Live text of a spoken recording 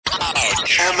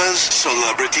Emma's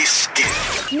Celebrity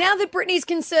Skin. Now that Britney's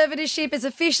conservatorship is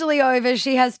officially over,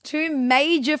 she has two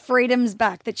major freedoms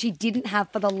back that she didn't have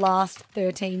for the last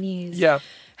 13 years. Yeah.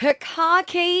 Her car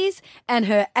keys and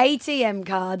her ATM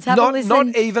cards. Have a Not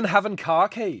listen. even having car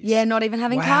keys. Yeah, not even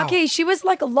having car Wow. keys. She was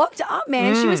like locked up,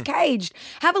 man. She was caged.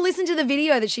 Have a listen to the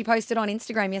video that she posted on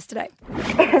Instagram yesterday.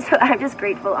 So I'm just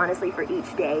grateful, honestly, for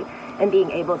each day and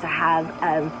being able to have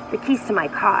the keys to my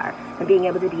car and being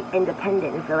able to be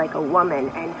independent and feel like a woman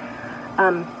and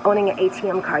owning an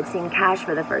ATM card, seeing cash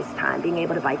for the first time, being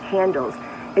able to buy candles.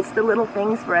 It's the little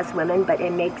things for us women, but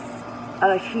it makes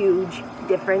a huge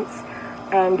difference.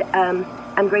 And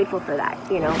I'm grateful for that,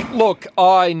 you know. Look,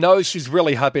 I know she's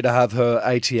really happy to have her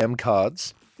ATM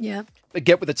cards. Yeah. But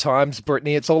get with the times,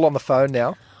 Brittany. It's all on the phone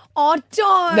now. Oh,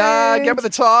 don't. Nah, get with the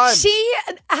times. She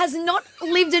has not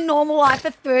lived a normal life for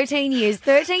 13 years.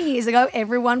 13 years ago,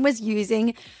 everyone was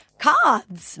using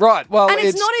cards. Right, well, and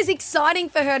it's not as exciting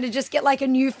for her to just get like a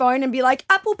new phone and be like,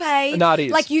 Apple Pay. No, it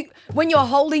is. Like when you're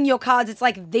holding your cards, it's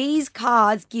like these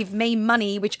cards give me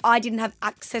money, which I didn't have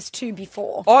access to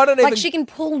before. I don't Like even- she can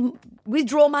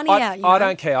withdraw money out. You I know?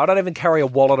 don't care. I don't even carry a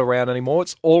wallet around anymore.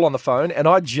 It's all on the phone. And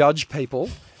I judge people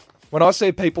when I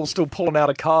see people still pulling out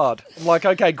a card. I'm like,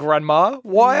 okay, grandma,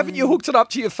 why haven't you hooked it up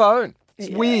to your phone? It's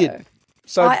weird.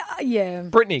 So, Yeah.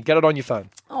 Brittany, get it on your phone.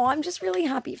 Oh, I'm just really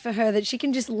happy for her that she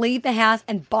can just leave the house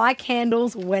and buy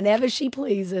candles whenever she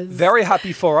pleases. Very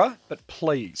happy for her, but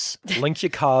please link your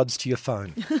cards to your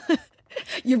phone.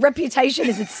 Your reputation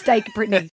is at stake, Brittany.